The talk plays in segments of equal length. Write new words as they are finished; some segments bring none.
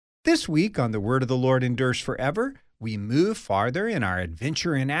This week on The Word of the Lord Endures Forever, we move farther in our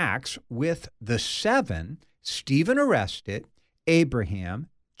adventure in Acts with the seven Stephen arrested, Abraham,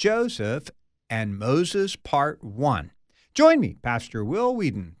 Joseph, and Moses, Part 1. Join me, Pastor Will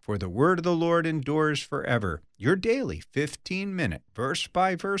Whedon, for The Word of the Lord Endures Forever, your daily 15-minute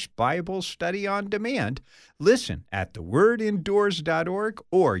verse-by-verse Bible study on demand. Listen at thewordendures.org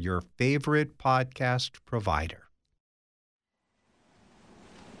or your favorite podcast provider.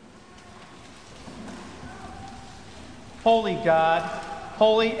 Holy God,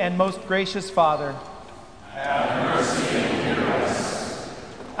 holy and most gracious Father, have mercy and hear us.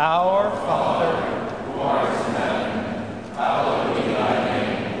 Our Father, who art in heaven, hallowed be thy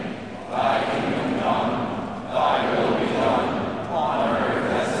name. Thy kingdom come, thy will be done, on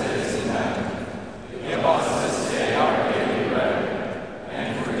earth as it is in heaven. Give us this day our daily bread,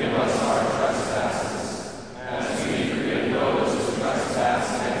 and forgive us our trespasses, as we forgive those who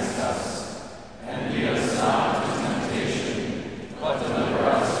trespass against us. And lead us not but deliver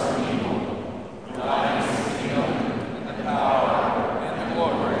us from evil. For thine is the kingdom, and the power, and the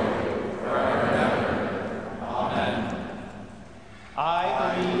glory, forever and ever. Amen. I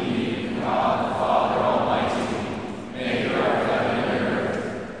believe in God the Father Almighty, maker of heaven and earth,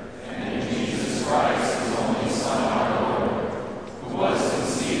 and in Jesus Christ, his only Son, our Lord, who was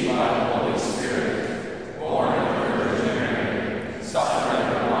conceived by the Holy Spirit, born of the Virgin Mary, suffered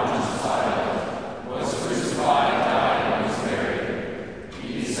under Pontius Pilate, was crucified, died, and was buried. He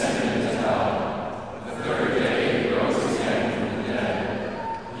descended into hell. The third day he rose again from the dead.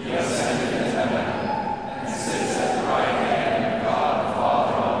 He ascended into heaven, and sits at the right hand of God the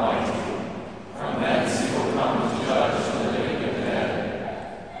Father Almighty. From thence he will come to judge the living and the dead.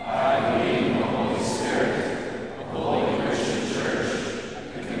 I believe in the Holy Spirit, the holy Christian Church,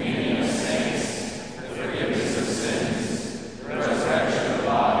 the communion of saints, the forgiveness of sins, the resurrection of the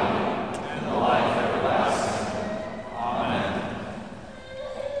body, and the life everlasting. Amen.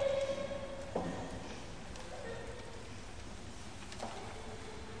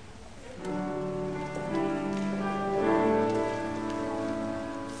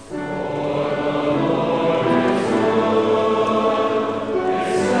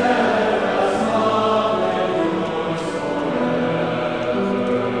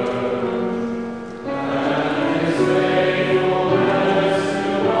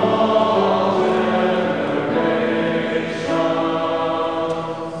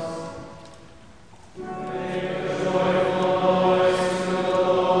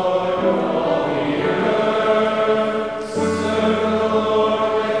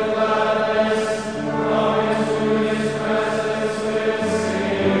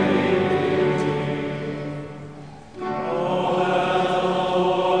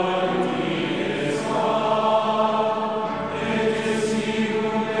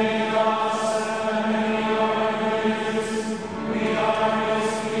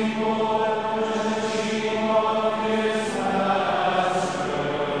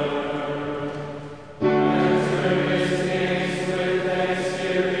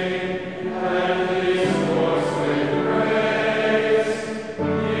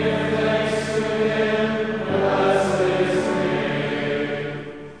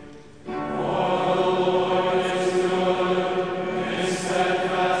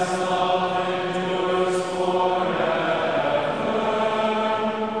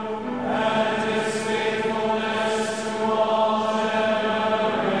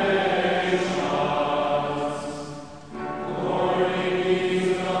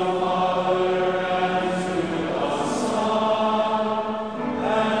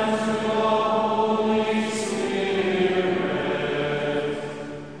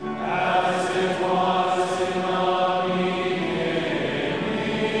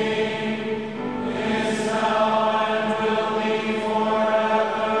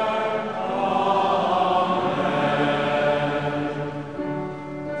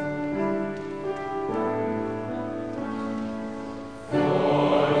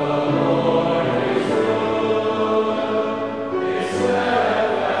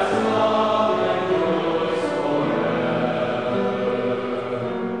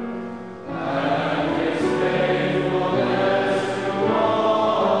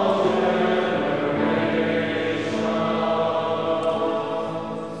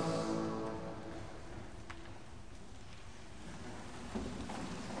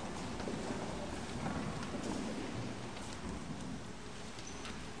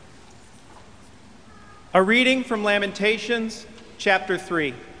 A reading from Lamentations, chapter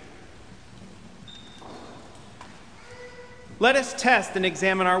 3. Let us test and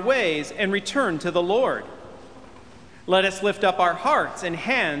examine our ways and return to the Lord. Let us lift up our hearts and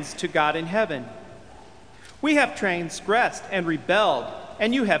hands to God in heaven. We have transgressed and rebelled,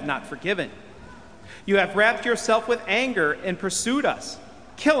 and you have not forgiven. You have wrapped yourself with anger and pursued us,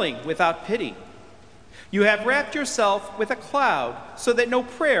 killing without pity. You have wrapped yourself with a cloud so that no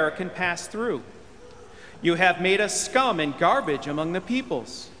prayer can pass through. You have made us scum and garbage among the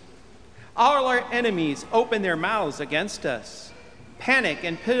peoples. All our enemies open their mouths against us. Panic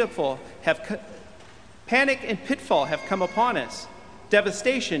and pitfall have come upon us,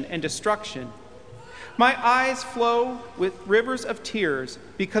 devastation and destruction. My eyes flow with rivers of tears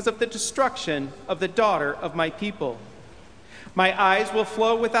because of the destruction of the daughter of my people. My eyes will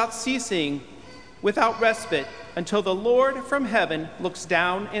flow without ceasing, without respite, until the Lord from heaven looks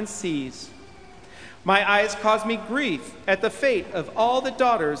down and sees. My eyes cause me grief at the fate of all the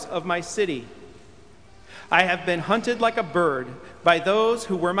daughters of my city. I have been hunted like a bird by those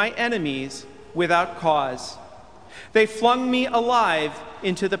who were my enemies without cause. They flung me alive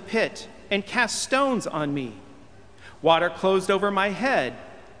into the pit and cast stones on me. Water closed over my head.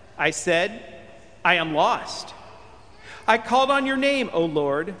 I said, I am lost. I called on your name, O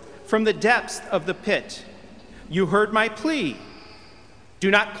Lord, from the depths of the pit. You heard my plea. Do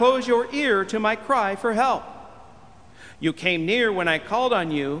not close your ear to my cry for help. You came near when I called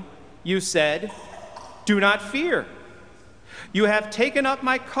on you. You said, do not fear. You have taken up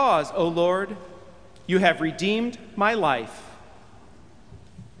my cause, O Lord. You have redeemed my life.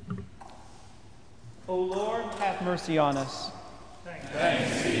 O Lord, have mercy on us.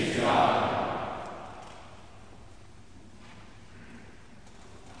 Thanks be to God.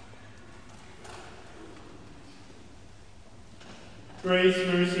 Grace,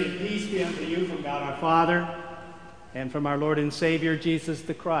 mercy, and peace be unto you from God our Father and from our Lord and Savior, Jesus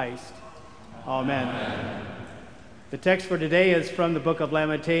the Christ. Amen. Amen. The text for today is from the book of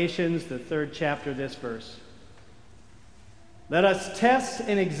Lamentations, the 3rd chapter, this verse. Let us test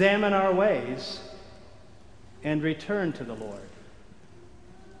and examine our ways and return to the Lord.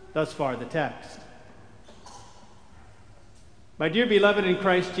 Thus far the text. My dear beloved in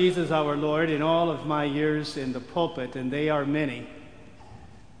Christ Jesus our Lord, in all of my years in the pulpit, and they are many,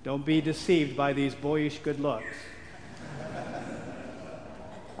 don't be deceived by these boyish good looks.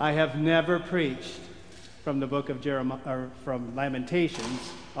 I have never preached from the book of Jeremiah, or from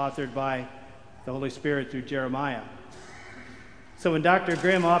Lamentations, authored by the Holy Spirit through Jeremiah. So when Dr.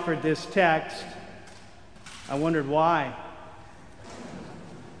 Grimm offered this text, I wondered why,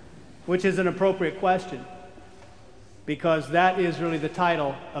 which is an appropriate question, because that is really the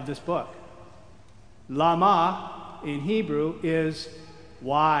title of this book. Lama in Hebrew is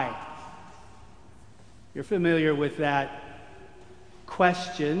why. You're familiar with that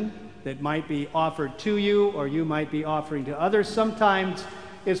question that might be offered to you or you might be offering to others. Sometimes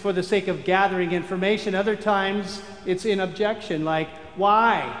it's for the sake of gathering information. Other times it's in objection, like,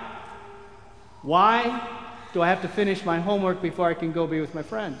 why? Why do I have to finish my homework before I can go be with my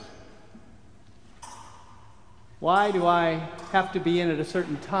friends? Why do I have to be in at a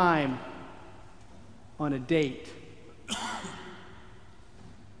certain time on a date?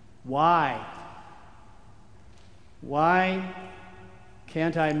 Why? Why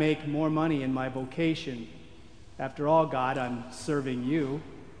can't I make more money in my vocation? After all, God, I'm serving you.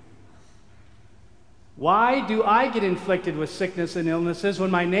 Why do I get inflicted with sickness and illnesses when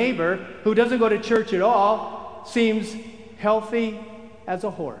my neighbor, who doesn't go to church at all, seems healthy as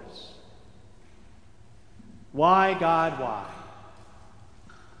a horse? Why, God, why?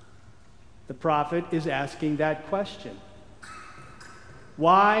 The prophet is asking that question.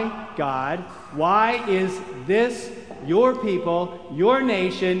 Why, God, why is this, your people, your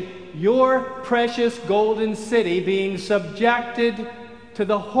nation, your precious golden city being subjected to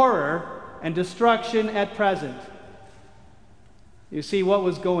the horror and destruction at present? You see, what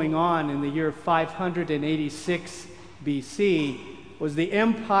was going on in the year 586 BC was the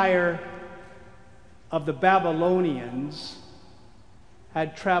empire of the Babylonians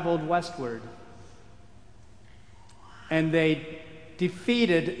had traveled westward, and they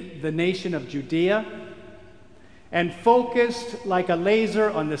defeated the nation of Judea and focused like a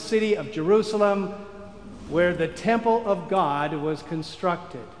laser on the city of Jerusalem, where the temple of God was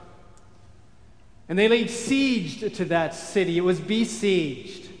constructed. And they laid siege to that city. It was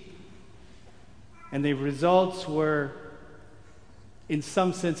besieged. And the results were, in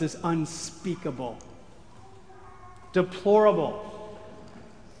some senses, unspeakable, deplorable,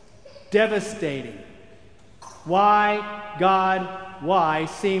 devastating. Why, God, why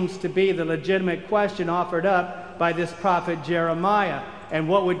seems to be the legitimate question offered up by this prophet Jeremiah. And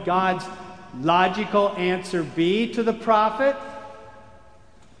what would God's logical answer be to the prophet?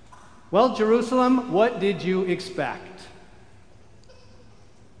 Well, Jerusalem, what did you expect?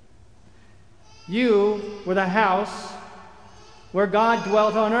 You were the house where God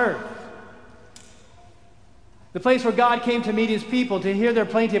dwelt on earth. The place where God came to meet his people, to hear their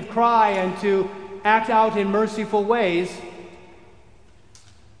plaintive cry and to act out in merciful ways.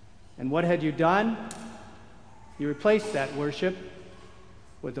 And what had you done? You replaced that worship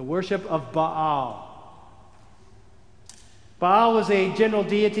with the worship of Baal. Baal was a general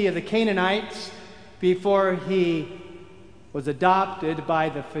deity of the Canaanites before he was adopted by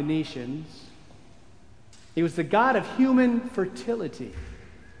the Phoenicians. He was the god of human fertility.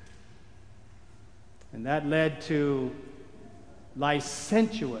 And that led to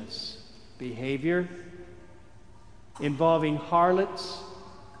licentious behavior involving harlots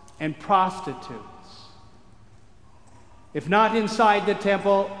and prostitutes. If not inside the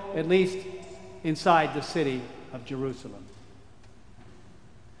temple, at least inside the city of Jerusalem.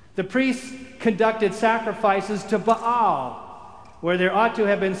 The priests conducted sacrifices to Baal, where there ought to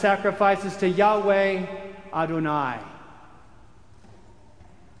have been sacrifices to Yahweh Adonai.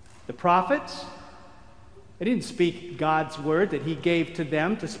 The prophets, they didn't speak God's word that he gave to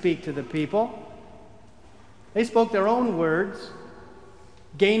them to speak to the people. They spoke their own words,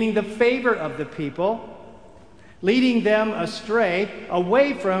 gaining the favor of the people, leading them astray,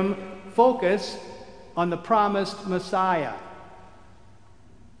 away from focus on the promised Messiah.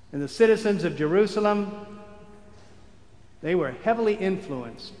 And the citizens of Jerusalem, they were heavily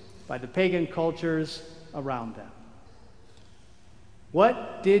influenced by the pagan cultures around them.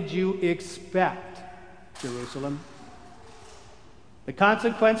 What did you expect, Jerusalem? The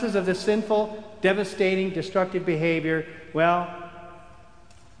consequences of this sinful, devastating, destructive behavior, well,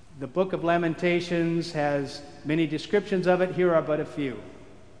 the book of Lamentations has many descriptions of it. Here are but a few.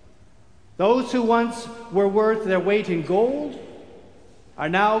 Those who once were worth their weight in gold are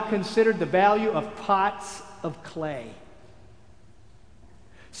now considered the value of pots of clay.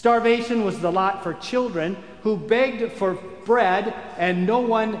 Starvation was the lot for children who begged for bread and no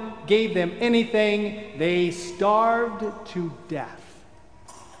one gave them anything. They starved to death.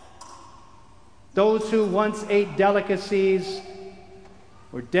 Those who once ate delicacies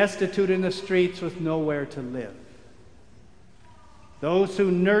were destitute in the streets with nowhere to live. Those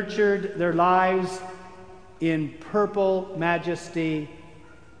who nurtured their lives in purple majesty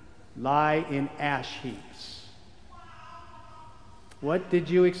lie in ash heaps. What did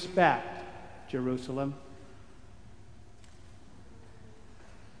you expect, Jerusalem?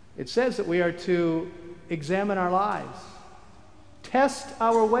 It says that we are to examine our lives, test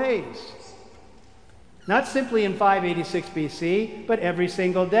our ways, not simply in 586 BC, but every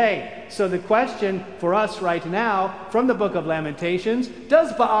single day. So the question for us right now from the book of Lamentations,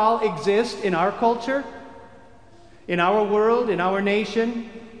 does Baal exist in our culture, in our world, in our nation,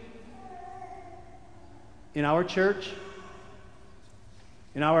 in our church,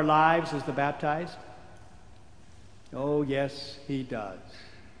 in our lives as the baptized? Oh, yes, he does.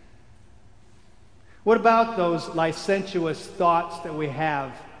 What about those licentious thoughts that we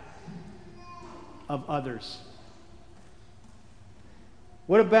have of others?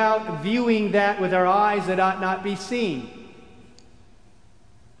 What about viewing that with our eyes that ought not be seen?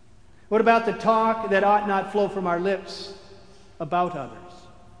 What about the talk that ought not flow from our lips about others?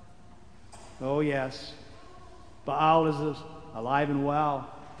 Oh, yes, Baal is alive and well.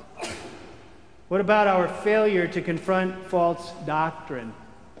 What about our failure to confront false doctrine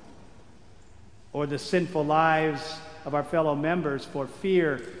or the sinful lives of our fellow members for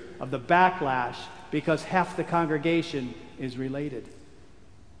fear of the backlash because half the congregation is related?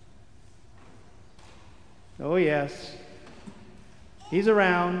 Oh, yes, he's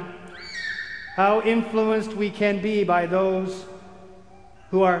around. How influenced we can be by those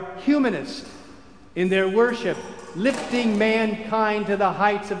who are humanist in their worship, lifting mankind to the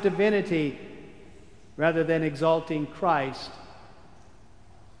heights of divinity rather than exalting Christ.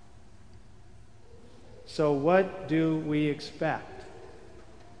 So what do we expect?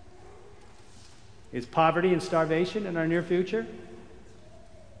 Is poverty and starvation in our near future?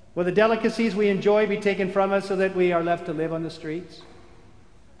 Will the delicacies we enjoy be taken from us so that we are left to live on the streets?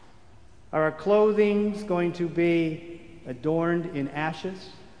 Are our clothing going to be adorned in ashes?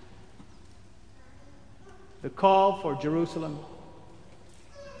 The call for Jerusalem,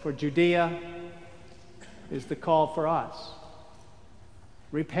 for Judea, is the call for us.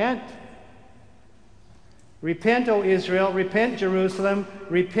 Repent. Repent, O Israel. Repent, Jerusalem.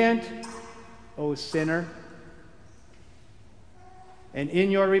 Repent, O sinner. And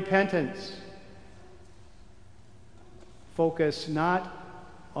in your repentance, focus not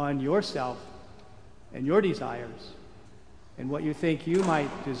on yourself and your desires and what you think you might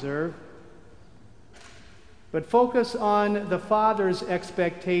deserve, but focus on the Father's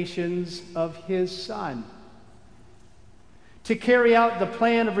expectations of his Son to carry out the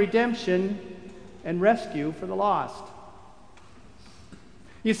plan of redemption and rescue for the lost.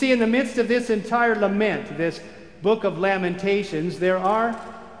 You see, in the midst of this entire lament, this book of Lamentations, there are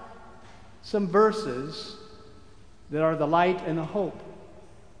some verses that are the light and the hope.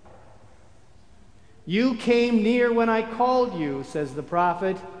 You came near when I called you, says the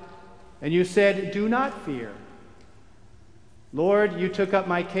prophet, and you said, do not fear. Lord, you took up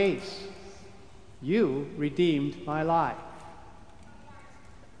my case. You redeemed my life.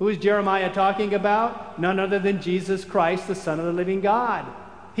 Who is Jeremiah talking about? None other than Jesus Christ, the Son of the living God.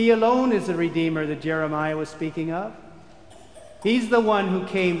 He alone is the Redeemer that Jeremiah was speaking of. He's the one who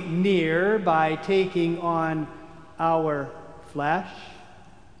came near by taking on our flesh,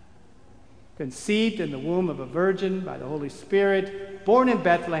 conceived in the womb of a virgin by the Holy Spirit, born in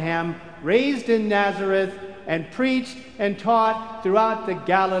Bethlehem, raised in Nazareth, and preached and taught throughout the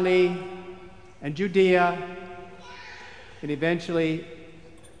Galilee and Judea, and eventually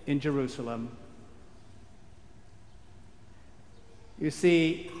in Jerusalem. You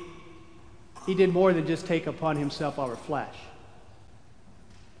see, he did more than just take upon himself our flesh.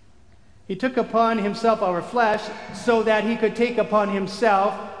 He took upon himself our flesh so that he could take upon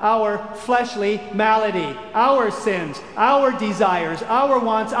himself our fleshly malady, our sins, our desires, our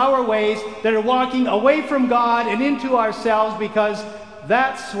wants, our ways that are walking away from God and into ourselves, because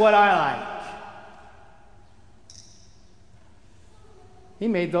that's what I like. He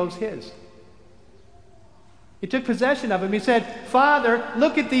made those his. He took possession of them. He said, Father,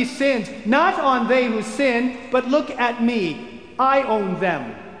 look at these sins, not on they who sin, but look at me. I own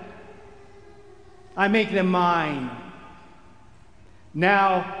them. I make them mine.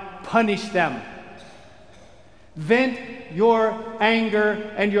 Now punish them. Vent your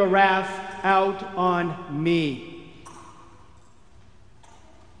anger and your wrath out on me.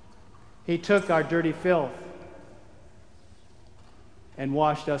 He took our dirty filth and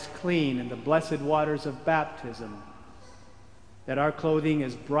washed us clean in the blessed waters of baptism, that our clothing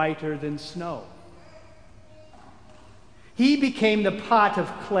is brighter than snow. He became the pot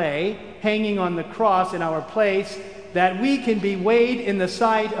of clay hanging on the cross in our place, that we can be weighed in the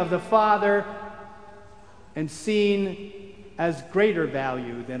sight of the Father and seen as greater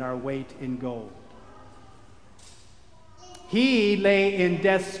value than our weight in gold. He lay in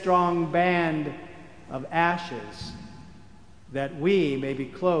death's strong band of ashes, that we may be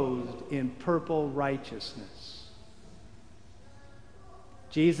clothed in purple righteousness.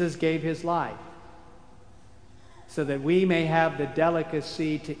 Jesus gave his life so that we may have the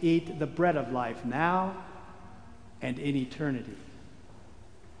delicacy to eat the bread of life now and in eternity.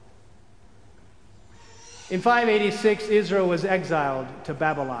 In 586, Israel was exiled to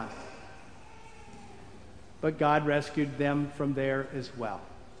Babylon, but God rescued them from there as well.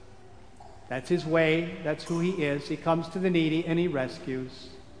 That's his way. That's who he is. He comes to the needy and he rescues.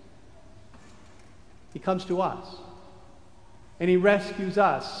 He comes to us and he rescues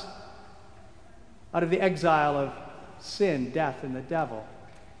us out of the exile of sin, death, and the devil.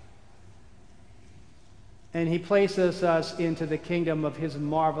 And he places us into the kingdom of his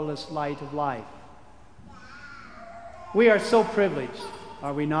marvelous light of life. We are so privileged,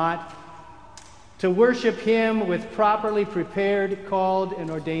 are we not, to worship him with properly prepared, called, and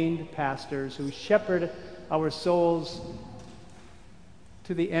ordained pastors who shepherd our souls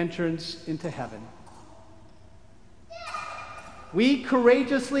to the entrance into heaven. We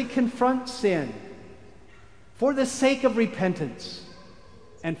courageously confront sin for the sake of repentance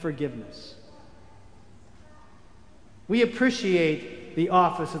and forgiveness. We appreciate the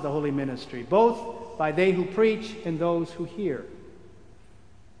office of the holy ministry, both by they who preach and those who hear.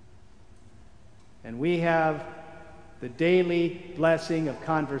 And we have the daily blessing of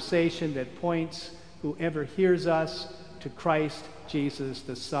conversation that points whoever hears us to Christ Jesus,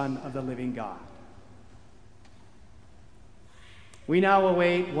 the Son of the living God. We now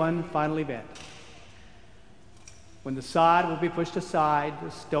await one final event, when the sod will be pushed aside,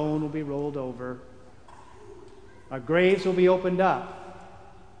 the stone will be rolled over, our graves will be opened up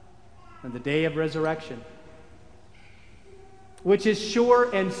on the day of resurrection, which is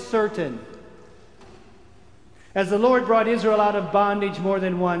sure and certain. As the Lord brought Israel out of bondage more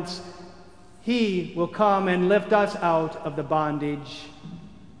than once, he will come and lift us out of the bondage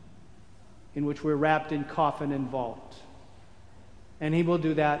in which we're wrapped in coffin and vault. And he will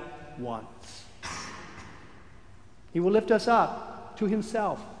do that once. He will lift us up to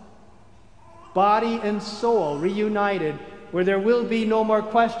himself, body and soul reunited, where there will be no more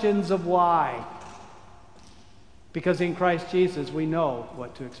questions of why. Because in Christ Jesus we know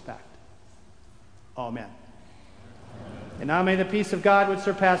what to expect. Amen. And now may the peace of God, which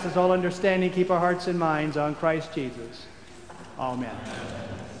surpasses all understanding, keep our hearts and minds on Christ Jesus. Amen.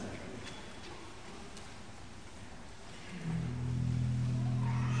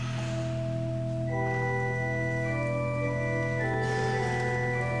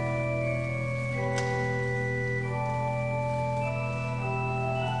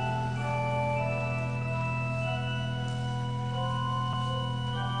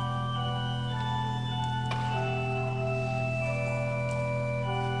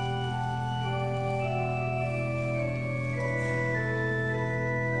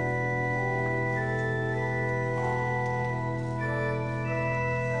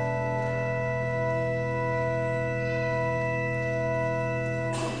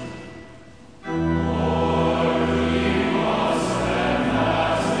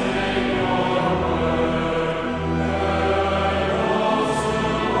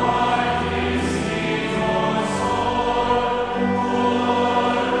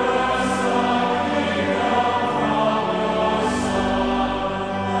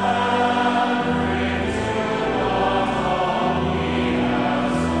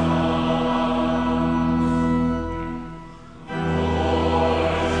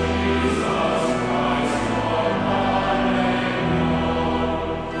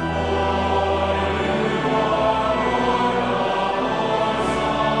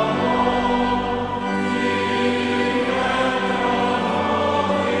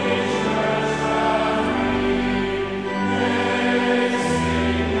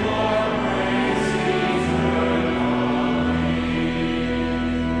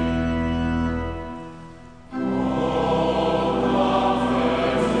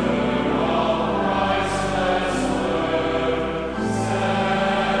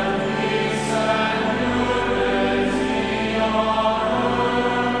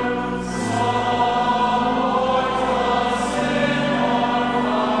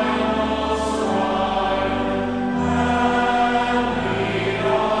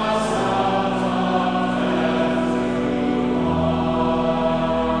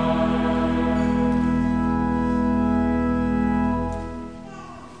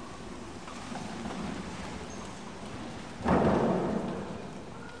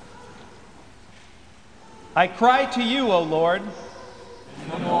 I cry to you, O Lord. In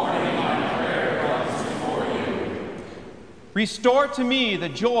the morning my prayer comes before you. Restore to me the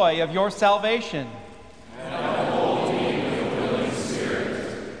joy of your salvation. And uphold me with a willing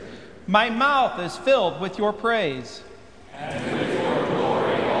spirit. My mouth is filled with your praise. And with your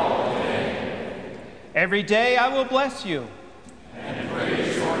glory all day. Every day I will bless you. And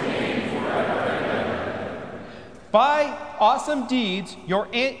praise your name forever and ever. By awesome deeds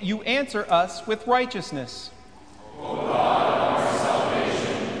you answer us with righteousness. O God of our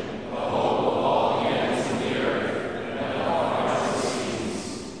salvation, the hope of all the ends of the earth, and of our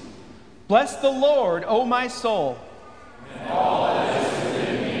seas. Bless the Lord, O my soul. And all that is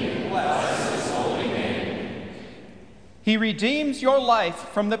within me, bless his holy name. He redeems your life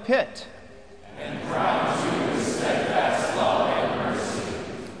from the pit. And crowns you with steadfast love and mercy.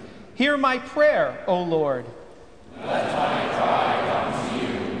 Hear my prayer, O Lord. Let my cry come to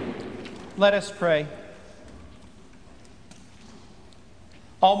you. Let us pray.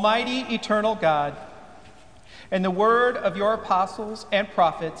 Almighty, eternal God, in the word of your apostles and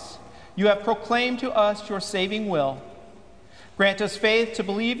prophets, you have proclaimed to us your saving will. Grant us faith to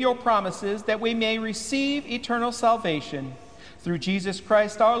believe your promises that we may receive eternal salvation through Jesus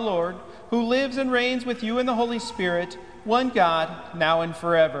Christ our Lord, who lives and reigns with you in the Holy Spirit, one God, now and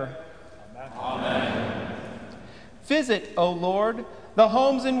forever. Amen. Visit, O Lord, the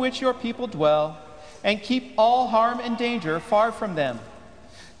homes in which your people dwell, and keep all harm and danger far from them.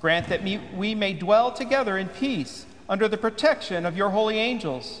 Grant that we may dwell together in peace under the protection of your holy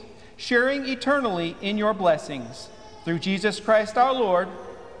angels, sharing eternally in your blessings. Through Jesus Christ our Lord.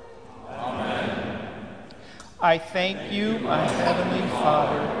 Amen. I thank you, my heavenly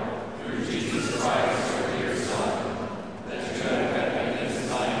Father, through Jesus Christ, your dear Son, that you have kept me this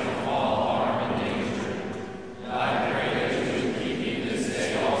night from all harm and danger. And I pray that you would keep me this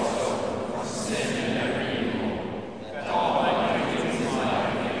day also from sin and every evil, that all my doings in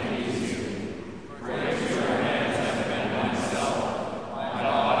life may please you. For into your hands I commend myself, my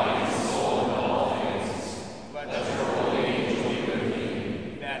body and soul and all things. Let your holy angel be with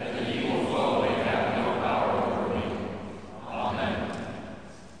me, that the evil foe may have no power over me. Amen.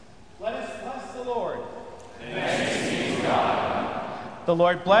 let us bless the Lord. Thanks be to God. The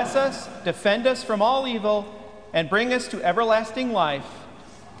Lord bless us, defend us from all evil, and bring us to everlasting life.